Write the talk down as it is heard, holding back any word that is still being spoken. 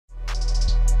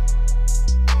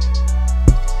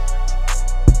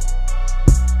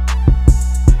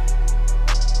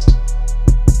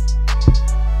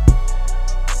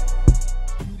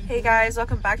Hey guys,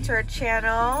 welcome back to our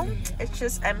channel. It's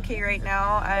just MK right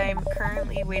now. I'm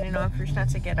currently waiting on Krishna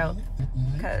to get out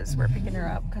because we're picking her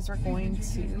up because we're going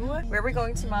to, where are we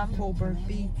going to, Mom? Cobourg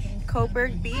Beach.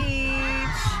 Cobourg Beach.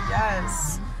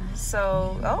 Yes.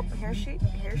 So, oh, here she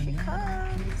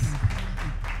comes.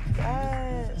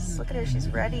 Yes. Look at her, she's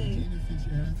ready.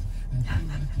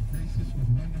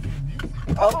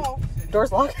 Oh,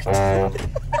 door's locked. I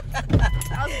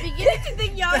was beginning to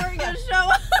think y'all were gonna show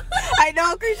up. I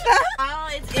know, Krishna. Oh,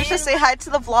 it's Krishna, say hi to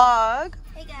the vlog.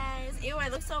 Hey guys. Ew, I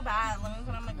look so bad. Let me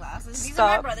put on my glasses. These Stop.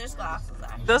 are my brother's glasses,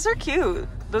 actually. Those are cute.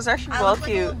 Those are actually I well look like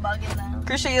a cute. little bug in them.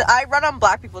 Krishna, I run on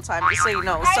black people time, just so you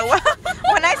know. So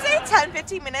when I say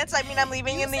 10-15 minutes, I mean I'm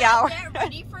leaving You in the said hour. Get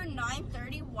ready for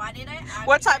 9:30. Why did I actually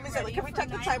What time get is it? ready Can we for check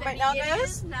the time right now, 9:30? It guys?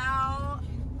 is now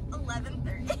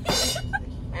 11:30.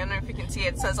 I don't know if you can see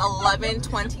it. It says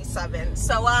 11:27.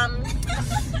 So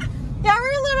yeah,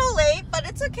 we're a little late, but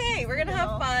it's okay. We're gonna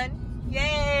have fun.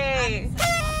 Yay!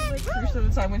 Krishna the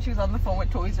time when she was on the phone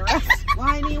with Toys R Us.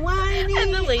 Whiny, whiny.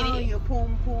 And the lady. Oh, you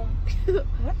pum pum.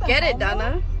 What the Get hell? it,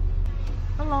 Donna.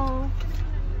 Hello.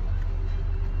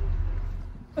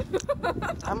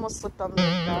 I almost slipped on the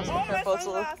grass with her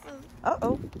photo.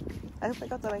 Uh-oh. I hope I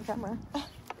got that on camera.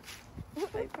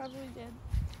 I probably did.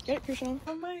 Get it, Krishna.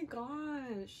 Oh my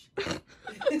gosh.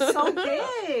 It's so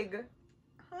big.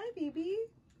 Hi, baby.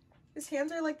 His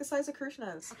hands are like the size of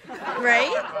Krishna's.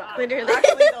 Right? Literally.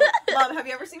 Actually, no. Mom, have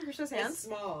you ever seen Krishna's hands? It's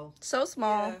small. So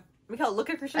small. Yeah. Mikhail, look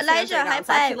at Krishna's Elijah, hands right now. high It's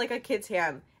actually five. like a kid's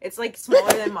hand. It's like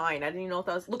smaller than mine. I didn't even know if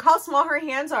that was. Look how small her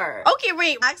hands are. Okay,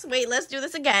 wait, Max, wait, let's do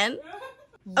this again.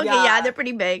 Okay, yeah, they're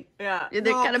pretty big. Yeah.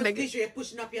 They're kind of big. Keisha, you're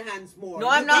pushing up your hands more. No,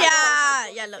 I'm not.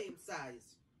 Yeah, look. Same size.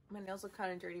 My nails look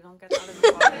kind of dirty. Don't get out of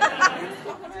the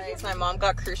water. Alright, so my mom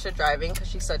got Krishna driving because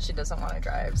she said she doesn't want to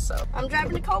drive. So. I'm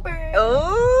driving to Cobourg.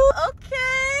 Oh,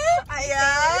 okay.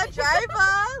 Yeah, drive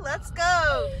on. Let's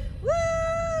go. Woo!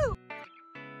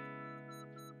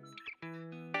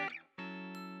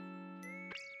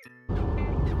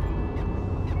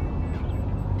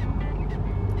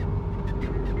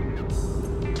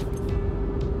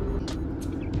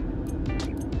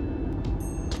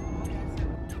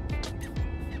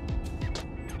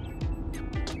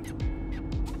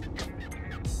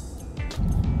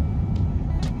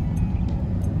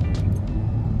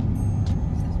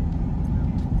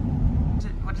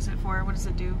 What is it for? What does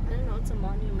it do? I don't know, it's a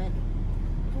monument.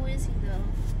 Who is he though?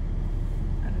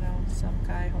 I don't know. Some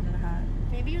guy holding a hat.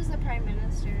 Maybe he was the prime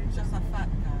minister. Just a fat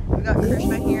guy. We got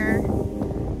Krishna here.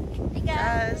 Hey guys.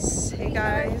 Yes. Hey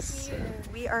guys.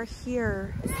 We are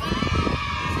here.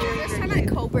 First time at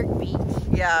Cobourg Beach.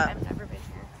 Yeah. I've never been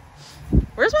here.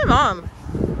 Where's my mom?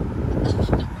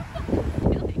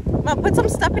 Mom, put some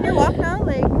step in your walk now.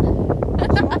 Like,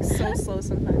 she walks so slow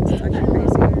sometimes. It's actually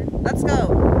crazy. Let's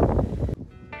go.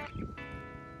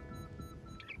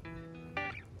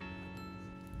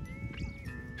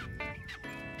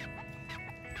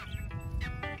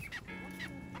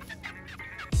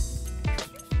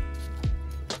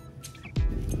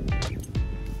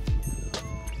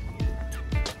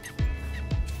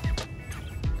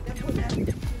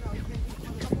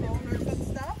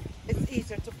 It's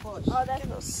easier to push. Oh, that's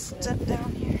so Step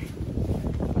down here.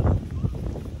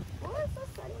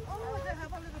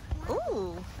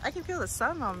 Ooh, I can feel the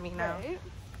sun on me now. Right?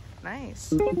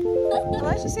 Nice.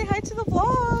 Elijah, say hi to the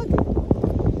vlog.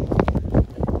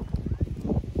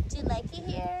 Do you like it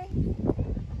here?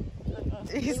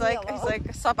 He's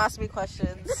like, stop asking me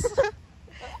questions.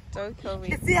 Don't kill me.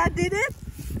 You see, I did it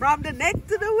from the neck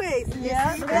to the waist.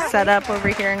 Yeah. Set up over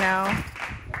here now.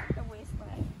 The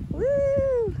waistline.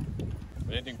 Woo!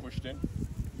 Anything pushed in?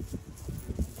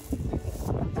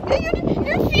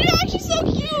 Your feet are actually so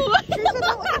cute.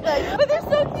 But they're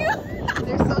so cute.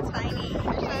 They're so tiny.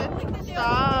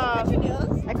 Stop.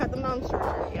 I cut them down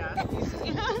shorter, yeah.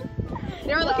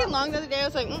 They were looking long the other day. I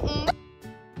was like, mm-mm.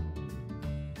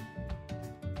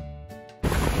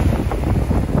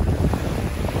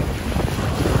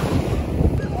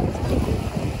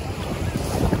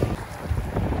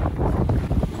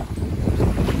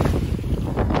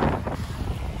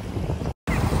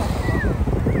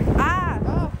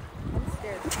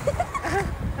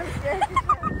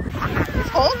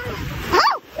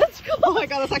 Oh my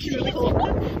god, that's actually really cool.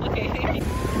 Okay.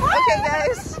 Okay,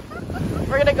 guys.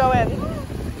 We're gonna go in.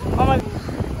 Oh my.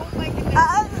 Oh my goodness. I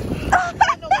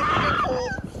know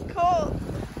it's cold.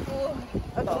 Cold.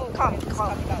 Okay,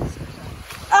 calm.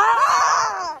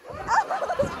 Ah!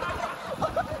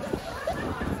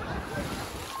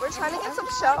 We're trying to get some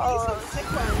shells.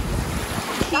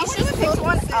 Keish just picked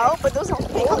one out, but those don't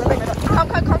pick. Come.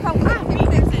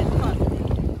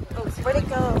 Where'd it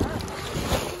go?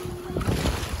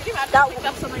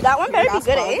 That one better be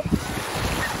good, eh?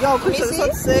 Yo, Let me Krisha, this see.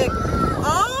 one's sick.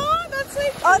 Oh, that's so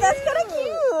cute. Oh, that's kind of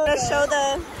cute. Let's show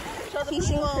the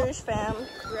Keish Krush fam.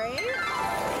 Right?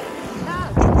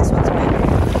 This one's better.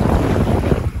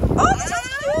 Oh, this one's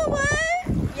cute, what?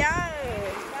 Yeah.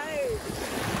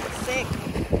 Sick.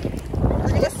 We're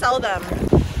gonna sell them.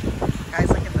 Guys,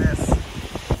 look at this.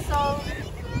 So,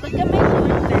 look at my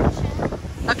new invention.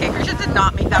 Okay, Krisha did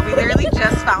not make that. We literally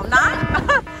just found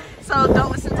that. So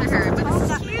don't listen to her. But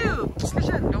this is cute.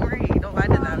 Krisha, don't worry. Don't lie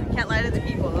to them. You can't lie to the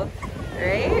people.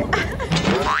 Right?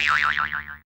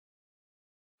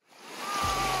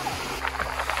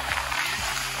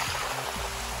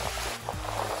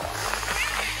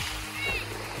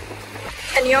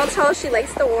 Can you all tell she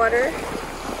likes the water?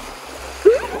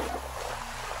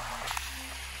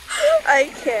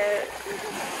 I can't.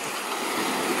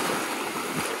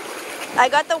 I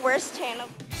got the worst tan of.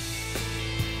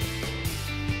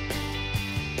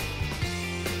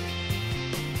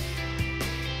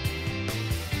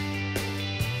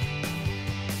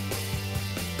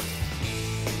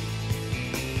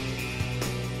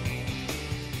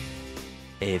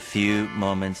 A few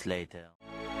moments later.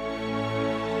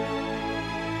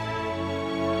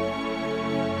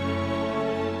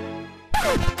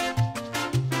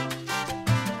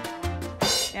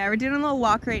 Yeah, we're doing a little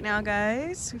walk right now,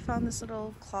 guys. We found this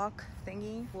little clock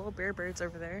thingy. Little bear birds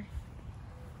over there.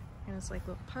 And it's like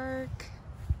a little park.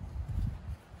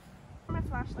 My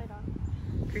flashlight on.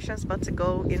 Krisha's about to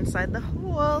go inside the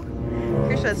hole.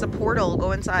 Krisha, it's a portal.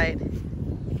 Go inside.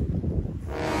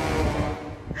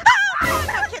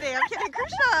 I'm kidding,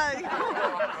 Krisha!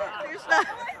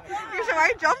 Krisha, why are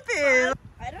you jumping?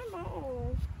 I don't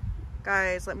know.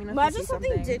 Guys, let me know if Imagine you see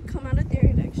something did come out of there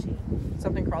and actually.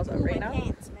 Something crawls out right now.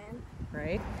 Pants, man.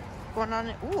 Right? Going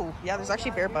on. Ooh, yeah, there's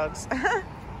actually bear bugs.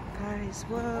 Guys,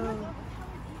 whoa.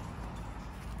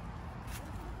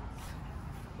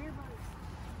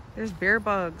 There's bear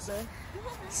bugs.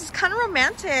 This is kind of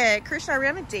romantic. Krisha, are we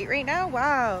on a date right now?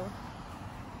 Wow.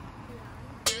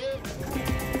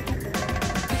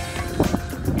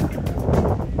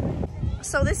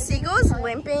 So this seagull is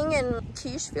limping and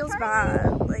Keish feels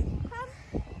bad. Like,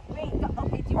 Wait,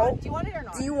 okay, do you want it or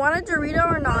not? do you want a Dorito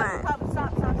or not? Stop.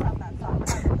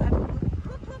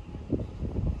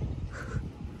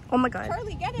 Oh my god.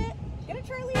 Charlie, get it. Get it,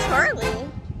 Charlie. Charlie?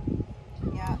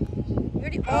 Yeah.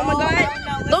 Oh my god.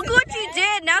 No, Look what you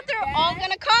did. Now they're all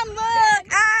gonna come.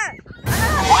 Look. Ah.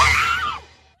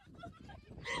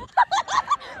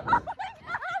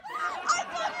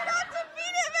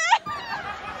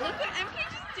 Look what MK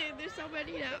just did. There's so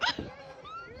many now.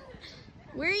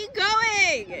 Where are you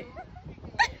going?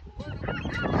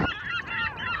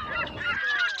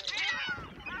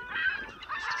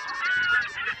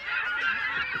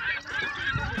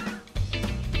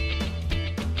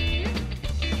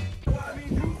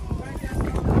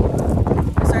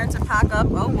 We're starting to pack up.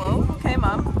 Oh, whoa. Okay,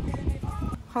 Mom.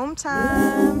 Home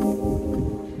time.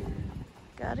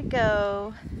 Gotta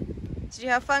go. Did you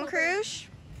have fun, Krush?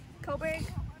 Cobourg,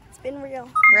 it's been real.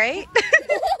 Right?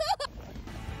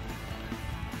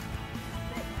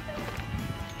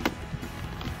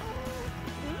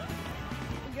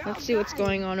 Let's see what's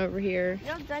going on over here.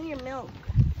 You're all done your milk.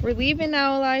 We're leaving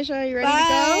now, Elijah. You ready to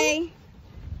go?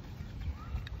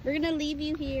 We're gonna leave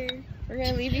you here. We're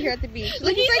gonna leave you here at the beach.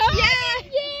 Look, he's like, yeah!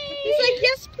 Yay! He's like,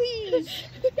 yes, please!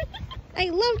 I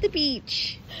love the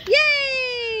beach!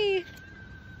 Yay!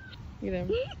 Look at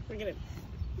him. We're gonna.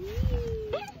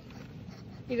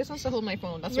 He just wants to hold my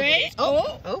phone. That's Right?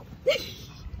 what it is.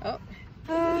 Oh!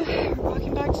 We're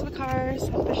walking back to the cars.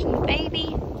 I'm pushing the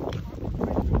baby.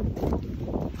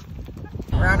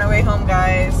 We're on our way home,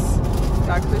 guys.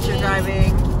 Got Krush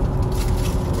driving.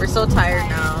 We're so tired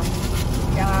now.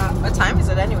 Yeah. What time is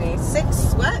it anyway?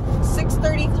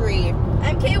 6:33.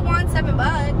 MK won $7.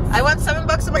 I won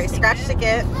 $7 a scratch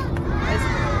ticket.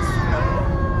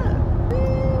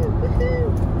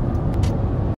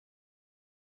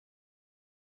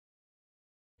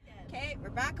 Okay, we're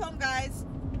back home, guys.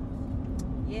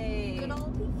 Yay. Good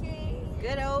old PK.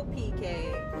 Good old PK.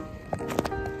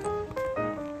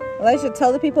 Elijah,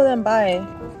 tell the people then bye.